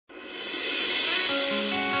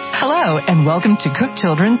Hello, and welcome to Cook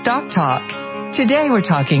Children's Doc Talk. Today we're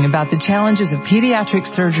talking about the challenges of pediatric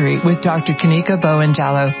surgery with Dr. Kanika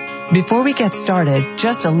Bowen-Jallow. Before we get started,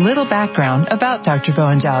 just a little background about Dr.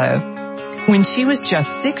 Bowen-Jallow. When she was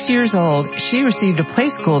just 6 years old, she received a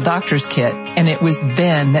play school doctor's kit, and it was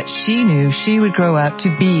then that she knew she would grow up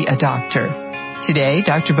to be a doctor. Today,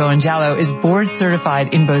 Dr. Bowen-Jallow is board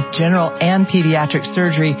certified in both general and pediatric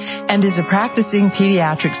surgery and is a practicing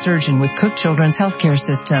pediatric surgeon with Cook Children's Healthcare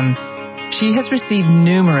System. She has received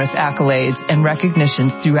numerous accolades and recognitions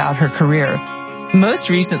throughout her career. Most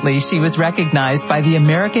recently, she was recognized by the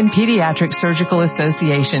American Pediatric Surgical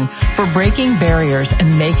Association for breaking barriers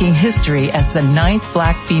and making history as the 9th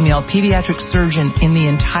Black female pediatric surgeon in the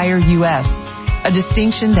entire U.S., a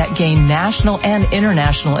distinction that gained national and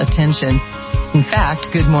international attention. In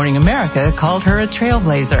fact, Good Morning America called her a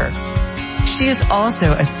trailblazer. She is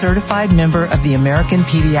also a certified member of the American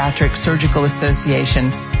Pediatric Surgical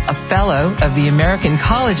Association, a fellow of the American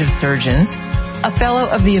College of Surgeons, a fellow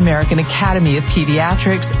of the American Academy of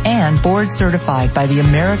Pediatrics, and board certified by the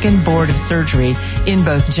American Board of Surgery in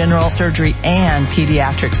both general surgery and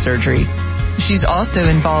pediatric surgery. She's also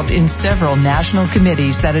involved in several national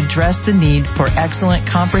committees that address the need for excellent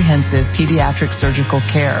comprehensive pediatric surgical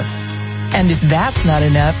care. And if that's not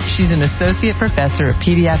enough, she's an associate professor of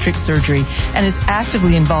pediatric surgery and is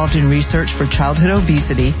actively involved in research for childhood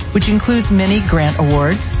obesity, which includes many grant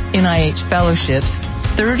awards, NIH fellowships,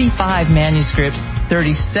 35 manuscripts,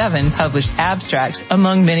 37 published abstracts,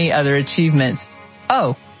 among many other achievements.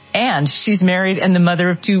 Oh, and she's married and the mother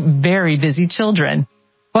of 2 very busy children.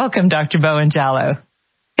 Welcome, Dr. Bowen-Jallow.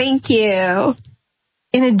 Thank you.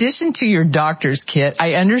 In addition to your doctor's kit,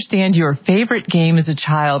 I understand your favorite game as a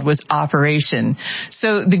child was Operation.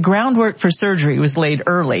 So the groundwork for surgery was laid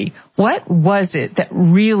early. What was it that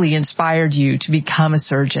really inspired you to become a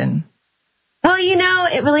surgeon? Well,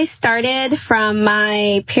 it really started from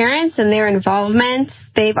my parents and their involvement.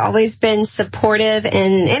 They've always been supportive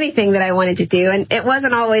in anything that I wanted to do. And it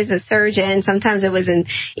wasn't always a surgeon. Sometimes it was an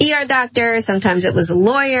ER doctor. Sometimes it was a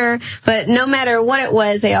lawyer. But no matter what it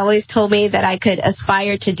was, they always told me that I could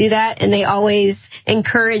aspire to do that. And they always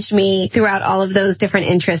encouraged me throughout all of those different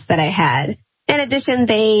interests that I had. In addition,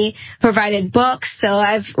 they provided books, so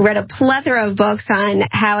I've read a plethora of books on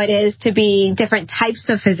how it is to be different types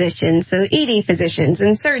of physicians, so ED physicians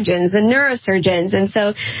and surgeons and neurosurgeons, and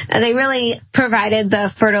so they really provided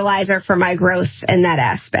the fertilizer for my growth in that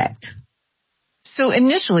aspect. So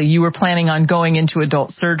initially you were planning on going into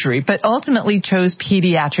adult surgery, but ultimately chose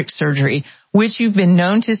pediatric surgery, which you've been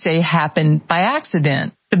known to say happened by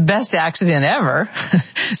accident, the best accident ever.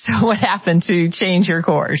 So what happened to change your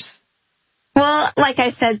course? Well, like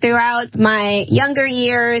I said, throughout my younger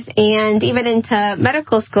years and even into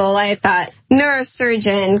medical school, I thought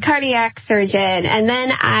neurosurgeon, cardiac surgeon, and then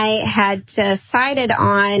I had decided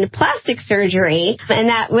on plastic surgery, and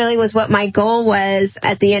that really was what my goal was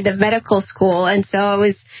at the end of medical school. And so I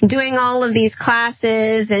was doing all of these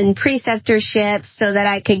classes and preceptorships so that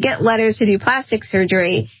I could get letters to do plastic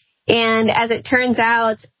surgery. And as it turns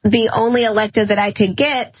out, the only elective that I could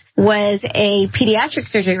get was a pediatric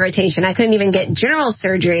surgery rotation. I couldn't even get general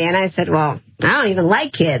surgery. And I said, well, I don't even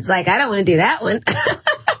like kids. I don't want to do that one.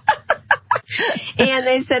 And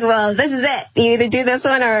they said, well, this is it. You either do this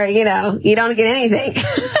one or, you don't get anything.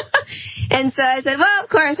 And so I said, well, of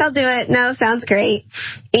course, I'll do it. No, sounds great.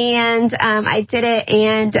 And I did it.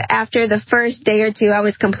 And after the first day or 2, I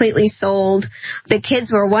was completely sold. The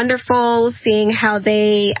kids were wonderful, seeing how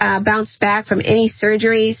they bounced back from any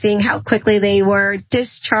surgery, seeing how quickly they were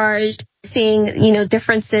discharged, seeing,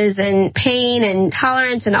 differences in pain and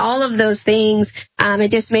tolerance and all of those things.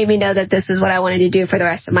 It just made me know that this is what I wanted to do for the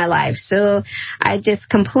rest of my life. So I just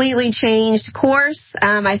completely changed course.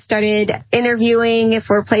 I started interviewing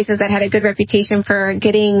for places that had a good reputation for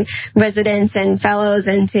getting residents and fellows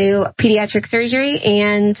into pediatric surgery,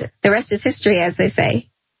 and the rest is history, as they say.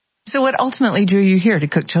 So what ultimately drew you here to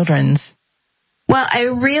Cook Children's? Well, I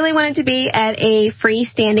really wanted to be at a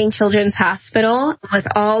freestanding children's hospital with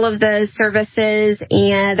all of the services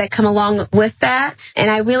and that come along with that.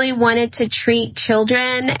 And I really wanted to treat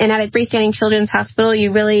children. And at a freestanding children's hospital,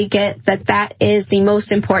 you really get that is the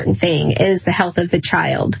most important thing, is the health of the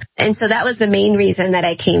child. And so that was the main reason that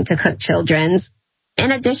I came to Cook Children's.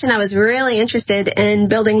 In addition, I was really interested in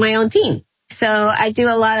building my own team. So I do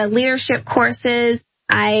a lot of leadership courses.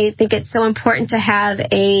 I think it's so important to have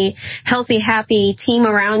a healthy, happy team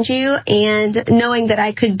around you, and knowing that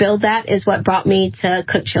I could build that is what brought me to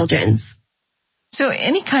Cook Children's. So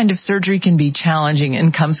any kind of surgery can be challenging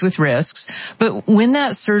and comes with risks, but when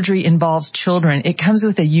that surgery involves children, it comes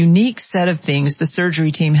with a unique set of things the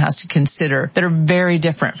surgery team has to consider that are very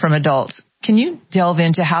different from adults. Can you delve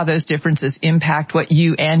into how those differences impact what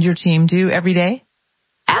you and your team do every day?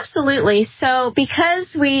 Absolutely. So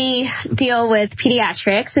because we deal with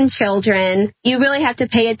pediatrics and children, you really have to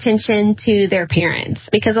pay attention to their parents,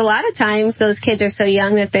 because a lot of times those kids are so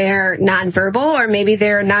young that they're nonverbal, or maybe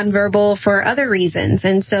they're nonverbal for other reasons.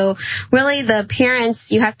 And so really the parents,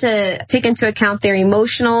 you have to take into account their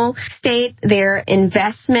emotional state, their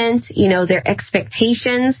investment, their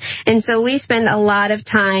expectations. And so we spend a lot of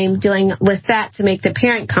time dealing with that to make the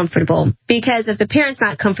parent comfortable, because if the parent's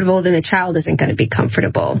not comfortable, then the child isn't going to be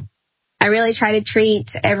comfortable. I really try to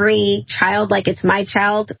treat every child like it's my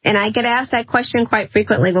child. And I get asked that question quite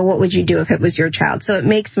frequently, well, what would you do if it was your child? So it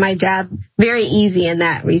makes my job very easy in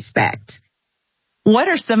that respect. What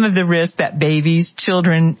are some of the risks that babies,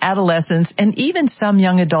 children, adolescents, and even some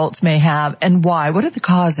young adults may have, and why? What are the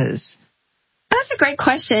causes? That's a great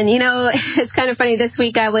question. It's kind of funny. This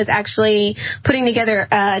week I was actually putting together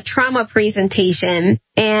a trauma presentation,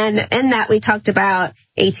 and in that we talked about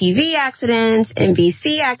ATV accidents,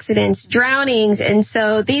 MVC accidents, drownings, and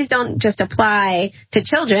so these don't just apply to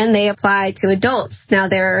children, they apply to adults. Now,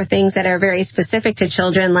 there are things that are very specific to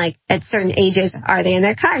children, like at certain ages, are they in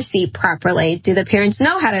their car seat properly? Do the parents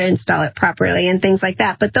know how to install it properly? And things like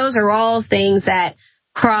that. But those are all things that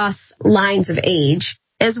cross lines of age,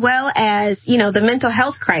 as well as, the mental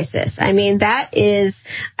health crisis. I mean, that is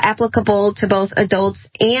applicable to both adults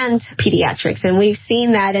and pediatrics. And we've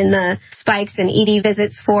seen that in the spikes in ED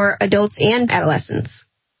visits for adults and adolescents.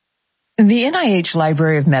 The NIH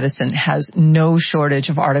Library of Medicine has no shortage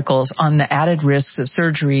of articles on the added risks of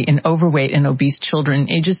surgery in overweight and obese children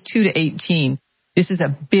ages 2 to 18. This is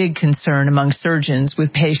a big concern among surgeons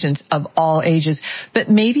with patients of all ages, but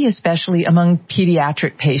maybe especially among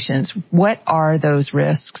pediatric patients. What are those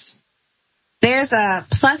risks? There's a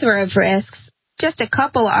plethora of risks. Just a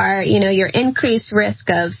couple are, your increased risk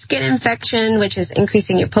of skin infection, which is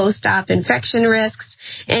increasing your post-op infection risks,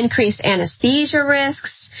 increased anesthesia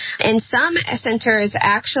risks, and some centers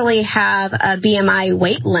actually have a BMI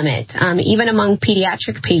weight limit, even among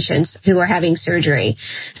pediatric patients who are having surgery.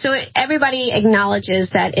 So everybody acknowledges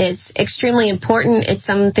that it's extremely important. It's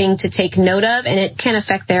something to take note of, and it can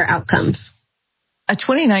affect their outcomes. A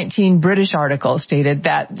 2019 British article stated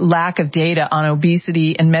that lack of data on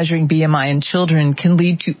obesity and measuring BMI in children can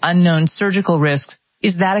lead to unknown surgical risks.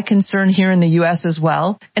 Is that a concern here in the U.S. as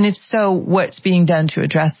well? And if so, what's being done to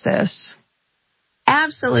address this?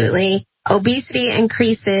 Absolutely. Obesity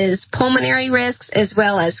increases pulmonary risks as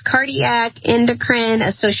well as cardiac, endocrine,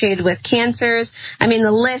 associated with cancers. I mean,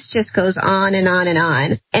 the list just goes on and on and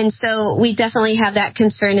on. And so we definitely have that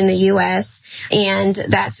concern in the U.S., and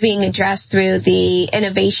that's being addressed through the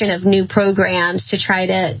innovation of new programs to try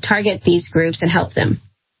to target these groups and help them.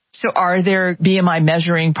 So are there BMI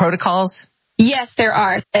measuring protocols? Yes, there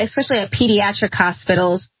are, especially at pediatric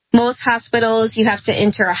hospitals. Most hospitals, you have to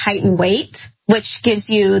enter a height and weight, which gives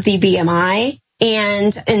you the BMI.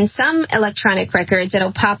 And in some electronic records,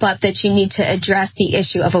 it'll pop up that you need to address the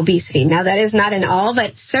issue of obesity. Now, that is not in all,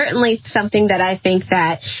 but certainly something that I think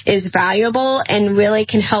that is valuable and really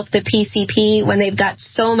can help the PCP when they've got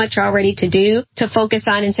so much already to do to focus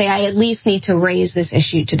on and say, I at least need to raise this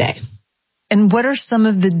issue today. And what are some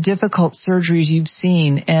of the difficult surgeries you've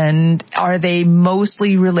seen, and are they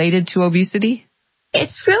mostly related to obesity?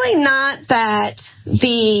 It's really not that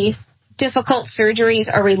the difficult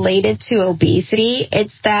surgeries are related to obesity.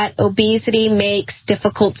 It's that obesity makes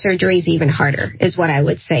difficult surgeries even harder, is what I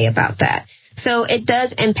would say about that. So it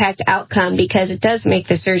does impact outcome because it does make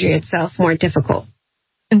the surgery itself more difficult.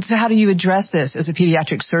 And so how do you address this as a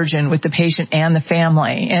pediatric surgeon with the patient and the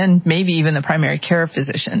family, and maybe even the primary care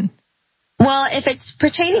physician? Well, if it's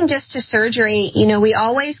pertaining just to surgery, we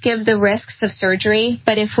always give the risks of surgery,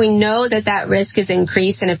 but if we know that that risk is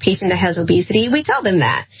increased in a patient that has obesity, we tell them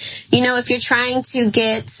that. If you're trying to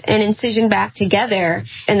get an incision back together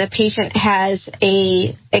and the patient has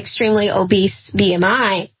a extremely obese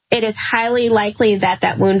BMI, it is highly likely that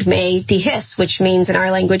that wound may dehisce, which means in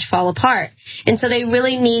our language fall apart. And so they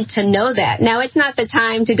really need to know that. Now, it's not the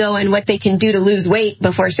time to go and what they can do to lose weight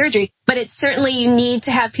before surgery, but it's certainly you need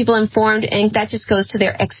to have people informed, and that just goes to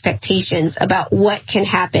their expectations about what can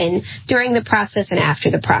happen during the process and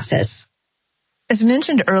after the process. As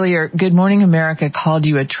mentioned earlier, Good Morning America called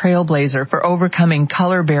you a trailblazer for overcoming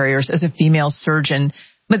color barriers as a female surgeon,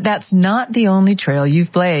 but that's not the only trail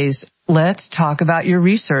you've blazed. Let's talk about your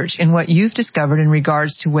research and what you've discovered in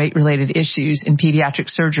regards to weight-related issues in pediatric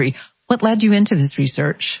surgery. What led you into this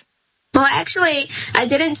research? Well, Well, actually, I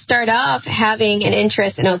didn't start off having an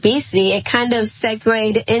interest in obesity. It kind of segued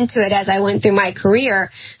into it as I went through my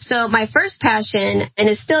career. So my first passion, and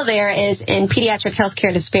is still there, is in pediatric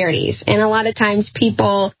healthcare disparities. And a lot of times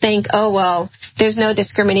people think, oh, well, there's no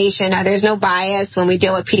discrimination or there's no bias when we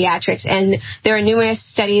deal with pediatrics. And there are numerous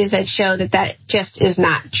studies that show that that just is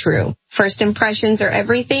not true. First impressions are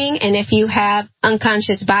everything, and if you have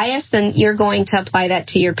unconscious bias, then you're going to apply that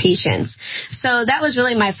to your patients. So that was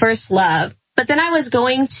really my first love. But then I was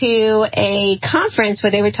going to a conference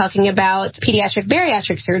where they were talking about pediatric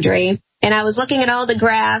bariatric surgery, and I was looking at all the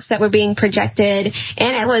graphs that were being projected,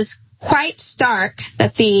 and it was quite stark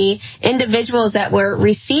that the individuals that were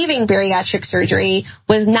receiving bariatric surgery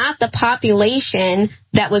was not the population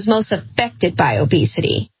that was most affected by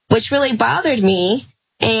obesity, which really bothered me.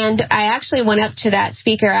 And I actually went up to that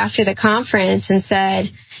speaker after the conference and said,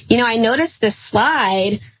 I noticed this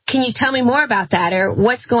slide. Can you tell me more about that, or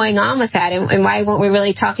what's going on with that, and why weren't we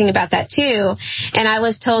really talking about that too? And I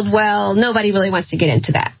was told, well, nobody really wants to get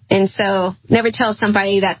into that. And so never tell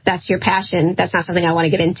somebody that that's your passion. That's not something I want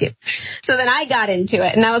to get into. So then I got into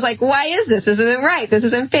it, and I was like, why is this? This isn't right. This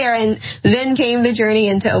isn't fair. And then came the journey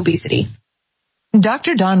into obesity.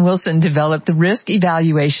 Dr. Dawn Wilson developed the Risk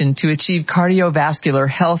Evaluation to Achieve Cardiovascular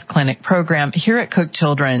Health Clinic program here at Cook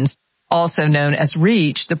Children's. Also known as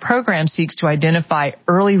REACH, the program seeks to identify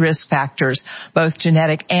early risk factors, both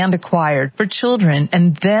genetic and acquired, for children,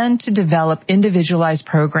 and then to develop individualized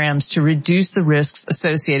programs to reduce the risks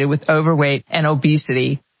associated with overweight and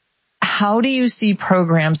obesity. How do you see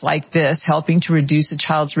programs like this helping to reduce a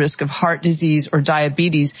child's risk of heart disease or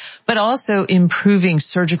diabetes, but also improving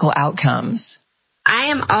surgical outcomes?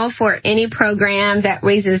 I am all for any program that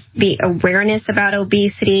raises the awareness about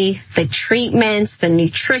obesity, the treatments, the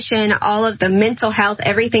nutrition, all of the mental health,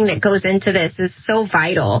 everything that goes into this is so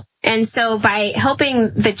vital. And so by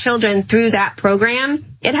helping the children through that program,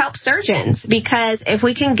 it helps surgeons, because if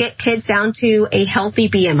we can get kids down to a healthy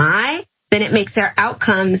BMI, then it makes their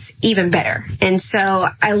outcomes even better. And so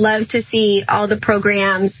I love to see all the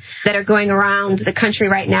programs that are going around the country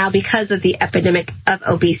right now because of the epidemic of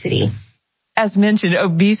obesity. As mentioned,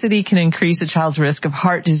 obesity can increase a child's risk of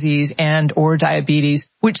heart disease and or diabetes,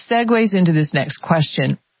 which segues into this next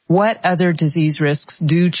question. What other disease risks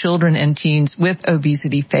do children and teens with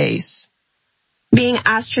obesity face? Being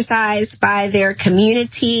ostracized by their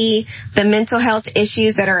community, the mental health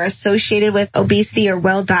issues that are associated with obesity are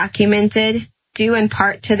well documented, due in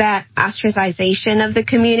part to that ostracization of the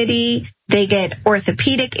community. They get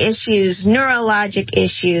orthopedic issues, neurologic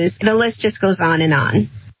issues. The list just goes on and on.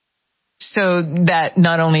 So that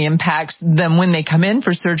not only impacts them when they come in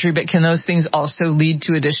for surgery, but can those things also lead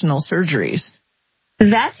to additional surgeries?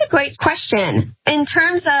 That's a great question. In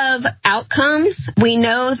terms of outcomes, we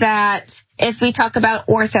know that if we talk about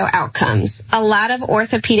ortho outcomes, a lot of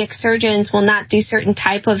orthopedic surgeons will not do certain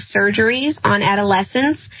type of surgeries on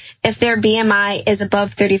adolescents if their BMI is above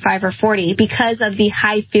 35 or 40 because of the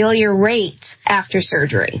high failure rate after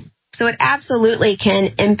surgery. So it absolutely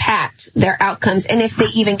can impact their outcomes, and if they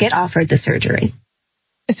even get offered the surgery.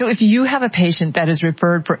 So if you have a patient that is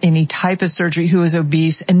referred for any type of surgery who is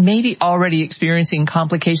obese and maybe already experiencing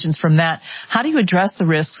complications from that, how do you address the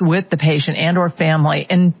risks with the patient and or family?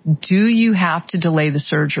 And do you have to delay the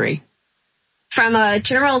surgery? From a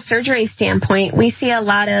general surgery standpoint, we see a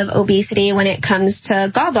lot of obesity when it comes to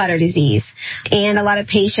gallbladder disease. And a lot of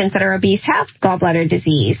patients that are obese have gallbladder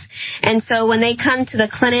disease. And so when they come to the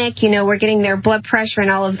clinic, we're getting their blood pressure and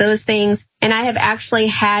all of those things. And I have actually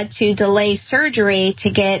had to delay surgery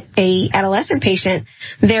to get a adolescent patient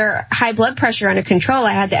their high blood pressure under control.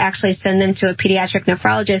 I had to actually send them to a pediatric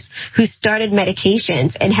nephrologist who started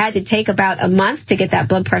medications and had to take about a month to get that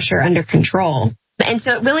blood pressure under control. And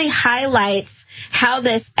so it really highlights how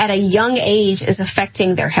this at a young age is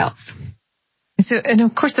affecting their health. So, and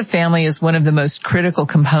of course, the family is one of the most critical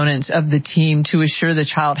components of the team to assure the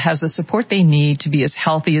child has the support they need to be as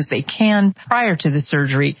healthy as they can prior to the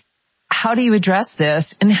surgery. How do you address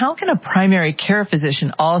this, and how can a primary care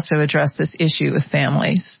physician also address this issue with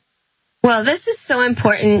families? Well, this is so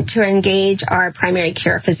important to engage our primary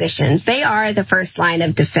care physicians. They are the first line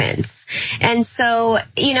of defense. And so,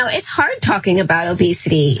 it's hard talking about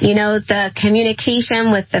obesity. The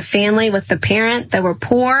communication with the family, with the parent, the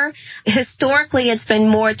rapport. Historically, it's been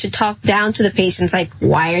more to talk down to the patients, like,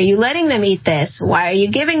 why are you letting them eat this? Why are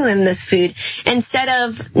you giving them this food? Instead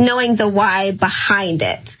of knowing the why behind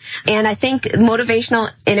it. And I think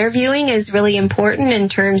motivational interviewing is really important in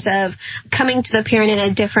terms of coming to the parent in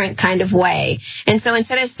a different kind of way. And so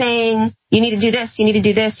instead of saying, you need to do this, you need to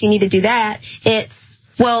do this, you need to do that, it's,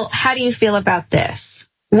 well, how do you feel about this?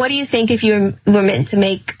 what do you think if you were meant to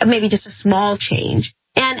make maybe just a small change?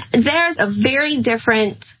 And there's a very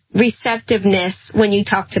different receptiveness when you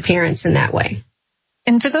talk to parents in that way.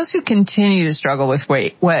 And for those who continue to struggle with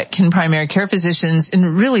weight, what can primary care physicians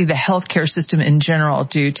and really the healthcare system in general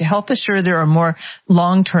do to help assure there are more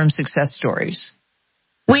long-term success stories?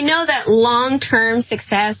 We know that long-term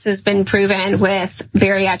success has been proven with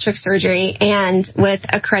bariatric surgery and with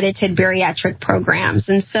accredited bariatric programs.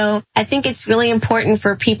 And so I think it's really important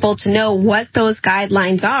for people to know what those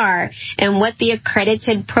guidelines are and what the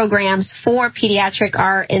accredited programs for pediatric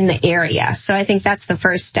are in the area. So I think that's the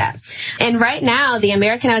first step. And right now, the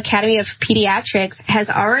American Academy of Pediatrics has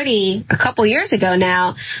already, a couple years ago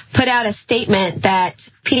now, put out a statement that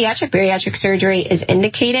pediatric bariatric surgery is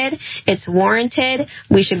indicated, it's warranted,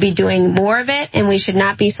 we should be doing more of it, and we should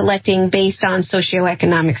not be selecting based on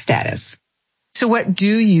socioeconomic status. So what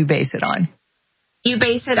do you base it on? You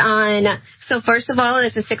base it on, so first of all,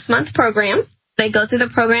 it's a 6-month program. They go through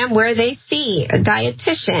the program where they see a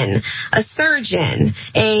dietitian, a surgeon,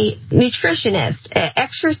 a nutritionist, an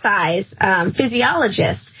exercise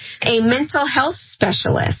physiologist, a mental health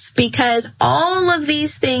specialist, because all of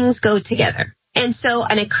these things go together. And so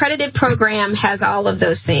an accredited program has all of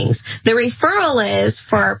those things. The referral is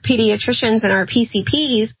for our pediatricians and our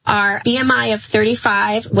PCPs are BMI of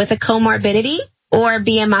 35 with a comorbidity or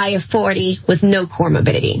BMI of 40 with no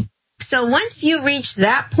comorbidity. So once you reach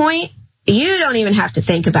that point, you don't even have to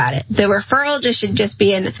think about it. The referral should just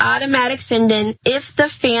be an automatic send-in if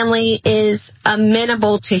the family is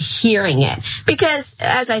amenable to hearing it. Because,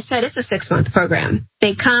 as I said, it's a 6-month program.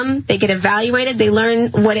 They come, they get evaluated, they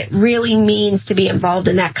learn what it really means to be involved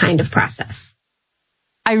in that kind of process.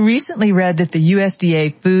 I recently read that the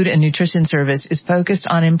USDA Food and Nutrition Service is focused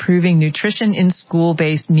on improving nutrition in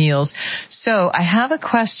school-based meals. So I have a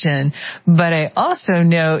question, but I also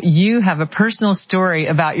know you have a personal story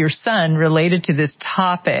about your son related to this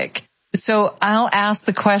topic. So I'll ask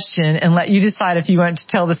the question and let you decide if you want to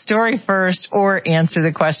tell the story first or answer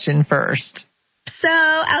the question first. So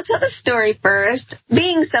I'll tell the story first.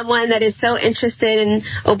 Being someone that is so interested in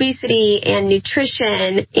obesity and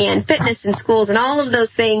nutrition and fitness in schools and all of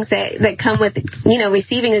those things that come with,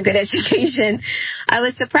 receiving a good education, I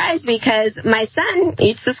was surprised because my son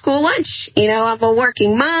eats the school lunch. I'm a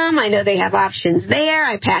working mom. I know they have options there.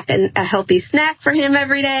 I pack a healthy snack for him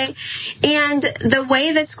every day. And the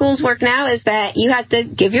way that schools work now is that you have to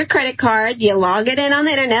give your credit card, you log it in on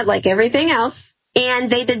the internet like everything else,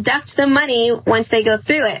 and they deduct the money once they go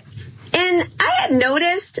through it. And I had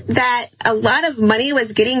noticed that a lot of money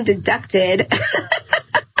was getting deducted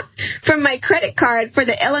from my credit card for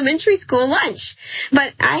the elementary school lunch.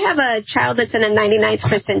 But I have a child that's in a 99th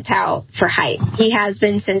percentile for height. He has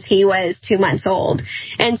been since he was 2 months old.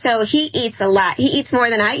 And so he eats a lot. He eats more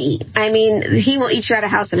than I eat. I mean, he will eat you out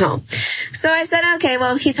of house and home. So I said, okay,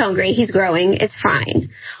 well, he's hungry. He's growing. It's fine.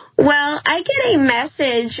 Well, I get a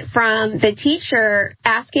message from the teacher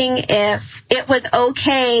asking if it was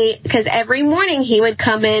okay, because every morning he would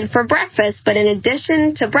come in for breakfast, but in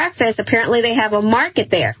addition to breakfast, apparently they have a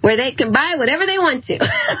market there where they can buy whatever they want to.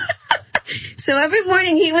 So every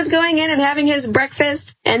morning he was going in and having his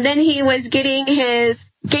breakfast, and then he was getting his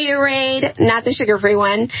Gatorade, not the sugar-free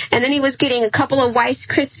one, and then he was getting a couple of Rice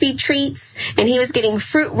Krispie treats, and he was getting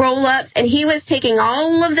fruit roll-ups, and he was taking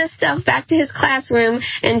all of this stuff back to his classroom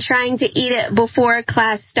and trying to eat it before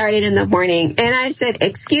class started in the morning. And I said,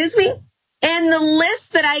 excuse me? And the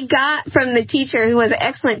list that I got from the teacher, who was an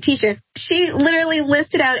excellent teacher, she literally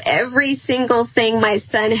listed out every single thing my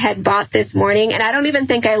son had bought this morning, and I don't even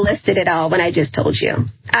think I listed it all when I just told you.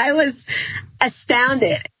 I was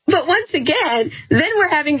astounded. But once again, then we're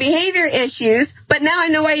having behavior issues, but now I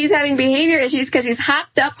know why he's having behavior issues, because he's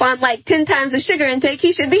hopped up on like 10 times the sugar intake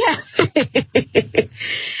he should be having.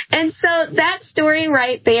 And so that story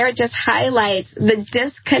right there just highlights the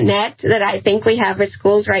disconnect that I think we have with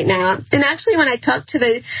schools right now. And actually, when I talked to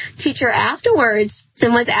the teacher afterwards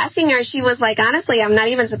and was asking her, she was like, honestly, I'm not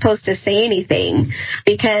even supposed to say anything,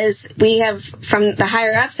 because we have, from the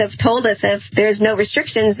higher ups, have told us if there's no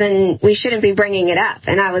restrictions, then we shouldn't be bringing it up.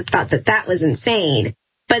 And I thought that was insane.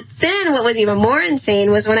 But then what was even more insane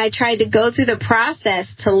was when I tried to go through the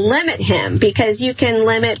process to limit him, because you can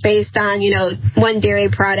limit based on, one dairy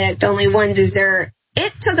product, only one dessert.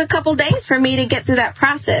 It took a couple days for me to get through that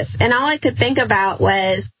process. And all I could think about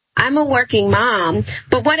was, I'm a working mom,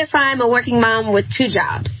 but what if I'm a working mom with 2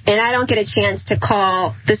 jobs and I don't get a chance to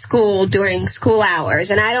call the school during school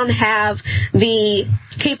hours and I don't have the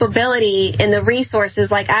capability and the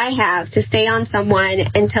resources like I have to stay on someone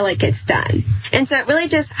until it gets done? And so it really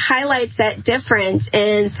just highlights that difference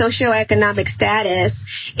in socioeconomic status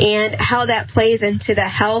and how that plays into the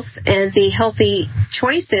health and the healthy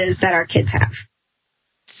choices that our kids have.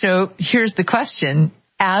 So here's the question.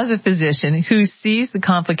 As a physician who sees the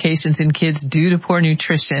complications in kids due to poor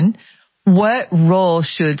nutrition, what role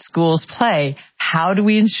should schools play? How do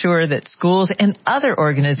we ensure that schools and other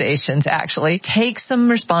organizations actually take some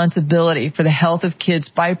responsibility for the health of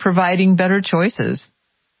kids by providing better choices?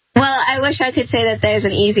 Well, I wish I could say that there's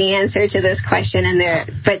an easy answer to this question,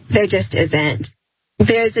 but there just isn't.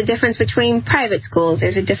 There's a difference between private schools.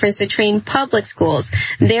 There's a difference between public schools.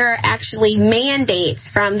 There are actually mandates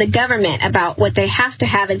from the government about what they have to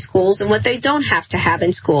have in schools and what they don't have to have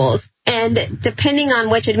in schools. And depending on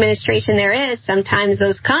which administration there is, sometimes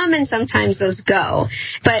those come and sometimes those go.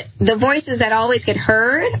 But the voices that always get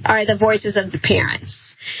heard are the voices of the parents.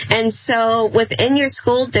 And so within your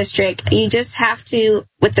school district, you just have to,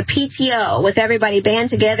 with the PTO, with everybody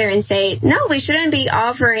band together and say, no, we shouldn't be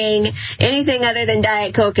offering anything other than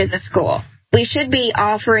Diet Coke at the school. We should be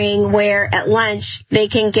offering where at lunch they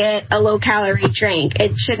can get a low-calorie drink.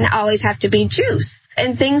 It shouldn't always have to be juice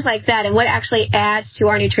and things like that, and what actually adds to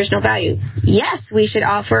our nutritional value. Yes, we should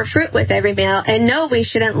offer fruit with every meal, and no, we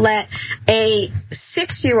shouldn't let a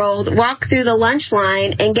 6-year-old walk through the lunch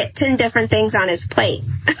line and get 10 different things on his plate.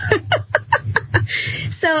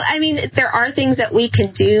 So, I mean, there are things that we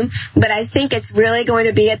can do, but I think it's really going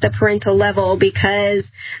to be at the parental level because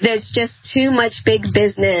there's just too much big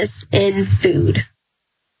business in food.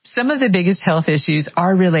 Some of the biggest health issues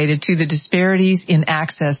are related to the disparities in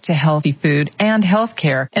access to healthy food and health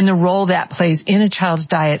care and the role that plays in a child's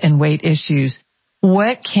diet and weight issues.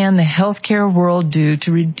 What can the healthcare world do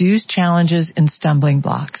to reduce challenges and stumbling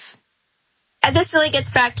blocks? This really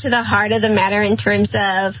gets back to the heart of the matter in terms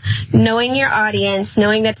of knowing your audience,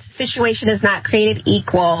 knowing that the situation is not created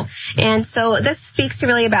equal. And so this speaks to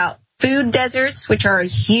really about food deserts, which are a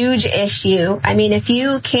huge issue. I mean, if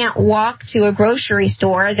you can't walk to a grocery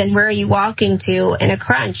store, then where are you walking to in a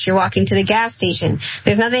crunch? You're walking to the gas station.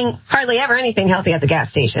 There's hardly ever anything healthy at the gas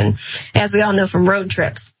station, as we all know from road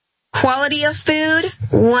trips. Quality of food,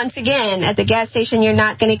 once again, at the gas station, you're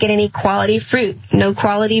not going to get any quality fruit, no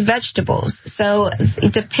quality vegetables. So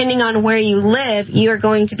depending on where you live, you're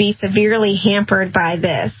going to be severely hampered by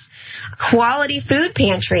this. Quality food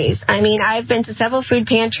pantries. I mean, I've been to several food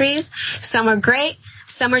pantries. Some are great.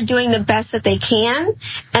 Some are doing the best that they can.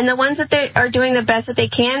 And the ones that they are doing the best that they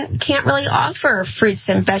can't really offer fruits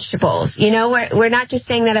and vegetables. You know, we're not just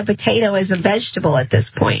saying that a potato is a vegetable at this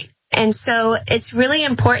point. And so it's really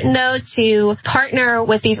important, though, to partner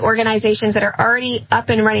with these organizations that are already up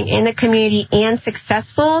and running in the community and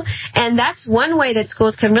successful. And that's one way that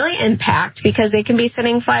schools can really impact because they can be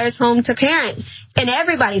sending flyers home to parents in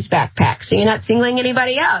everybody's backpack. So you're not singling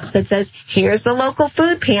anybody out that says, here's the local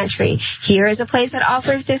food pantry. Here is a place that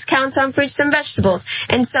offers discounts on fruits and vegetables.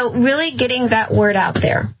 And so really getting that word out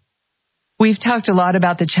there. We've talked a lot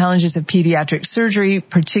about the challenges of pediatric surgery,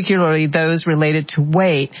 particularly those related to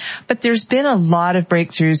weight, but there's been a lot of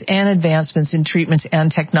breakthroughs and advancements in treatments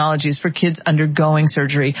and technologies for kids undergoing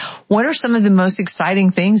surgery. What are some of the most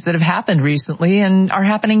exciting things that have happened recently and are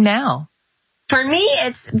happening now? For me,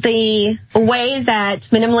 it's the way that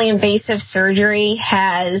minimally invasive surgery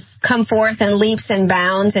has come forth in leaps and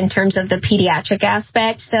bounds in terms of the pediatric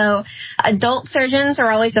aspect. So adult surgeons are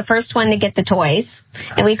always the first one to get the toys.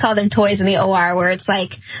 And we call them toys in the OR, where it's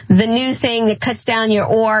like the new thing that cuts down your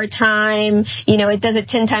OR time. You know, it does it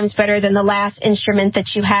 10 times better than the last instrument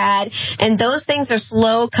that you had. And those things are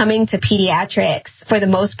slow coming to pediatrics for the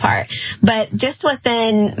most part. But just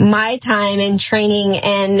within my time in training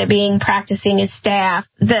and practicing as staff,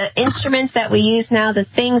 the instruments that we use now, the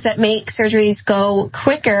things that make surgeries go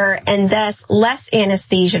quicker and thus less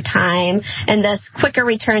anesthesia time and thus quicker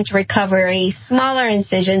return to recovery, smaller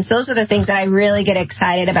incisions, those are the things that I really get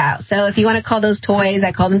excited about. So if you want to call those toys,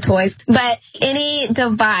 I call them toys. But any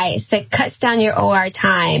device that cuts down your OR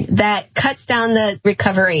time, that cuts down the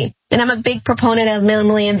recovery. And I'm a big proponent of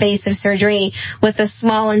minimally invasive surgery with the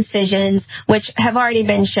small incisions, which have already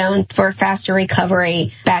been shown for faster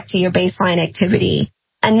recovery back to your baseline activity.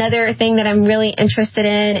 Another thing that I'm really interested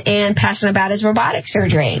in and passionate about is robotic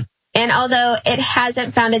surgery. And although it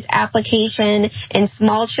hasn't found its application in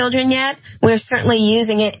small children yet, we're certainly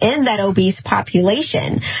using it in that obese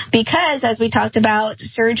population because, as we talked about,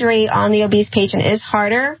 surgery on the obese patient is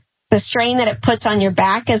harder. the strain that it puts on your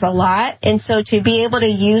back is a lot. And so to be able to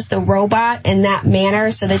use the robot in that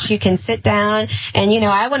manner so that you can sit down and,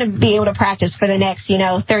 I want to be able to practice for the next,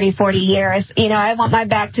 30, 40 years. I want my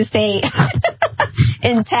back to stay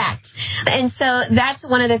intact. And so that's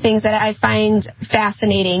one of the things that I find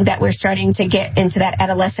fascinating, that we're starting to get into that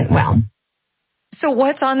adolescent realm. So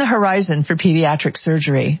what's on the horizon for pediatric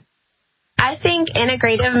surgery? I think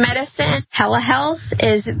integrative medicine, telehealth,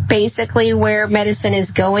 is basically where medicine is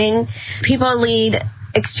going. People lead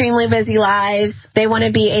extremely busy lives. They want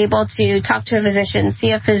to be able to talk to a physician,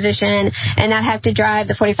 see a physician, and not have to drive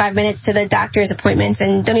the 45 minutes to the doctor's appointments.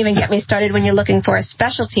 And don't even get me started when you're looking for a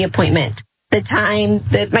specialty appointment. The time,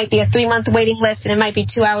 that might be a 3-month waiting list and it might be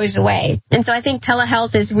 2 hours away. And so I think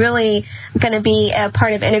telehealth is really going to be a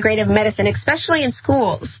part of integrative medicine, especially in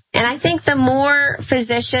schools. And I think the more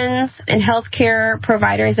physicians and healthcare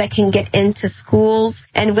providers that can get into schools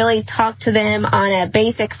and really talk to them on a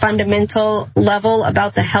basic fundamental level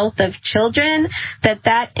about the health of children,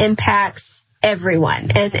 that impacts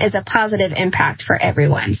everyone and is a positive impact for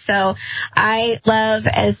everyone. So I love,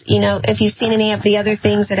 if you've seen any of the other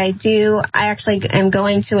things that I do, I actually am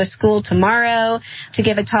going to a school tomorrow to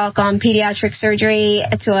give a talk on pediatric surgery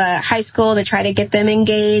to a high school to try to get them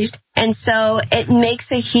engaged. And so it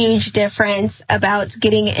makes a huge difference about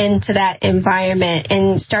getting into that environment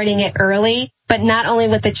and starting it early, but not only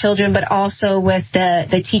with the children, but also with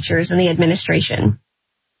the teachers and the administration.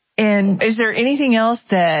 And is there anything else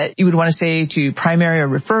that you would want to say to primary or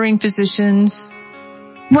referring physicians?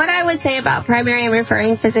 What I would say about primary and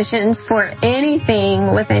referring physicians for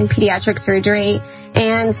anything within pediatric surgery,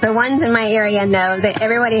 and the ones in my area know that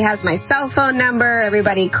everybody has my cell phone number,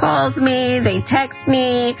 everybody calls me, they text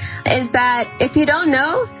me, is that if you don't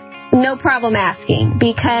know, no problem asking,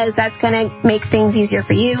 because that's going to make things easier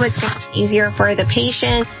for you. It's going to be easier for the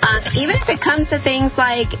patient. Even if it comes to things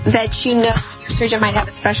like that, your surgeon might have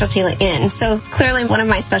a specialty in. So clearly one of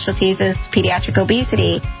my specialties is pediatric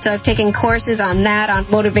obesity. So I've taken courses on that, on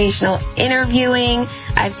motivational interviewing.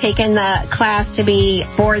 I've taken the class to be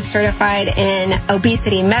board certified in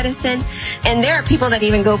obesity medicine. And there are people that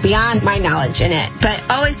even go beyond my knowledge in it. But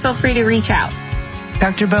always feel free to reach out.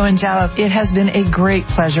 Dr. Bowen-Jallow, it has been a great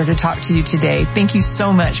pleasure to talk to you today. Thank you so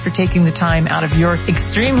much for taking the time out of your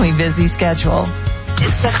extremely busy schedule.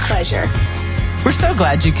 It's been a pleasure. We're so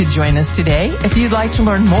glad you could join us today. If you'd like to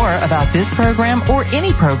learn more about this program or any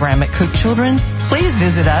program at Cook Children's, please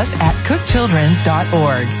visit us at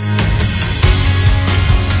cookchildrens.org.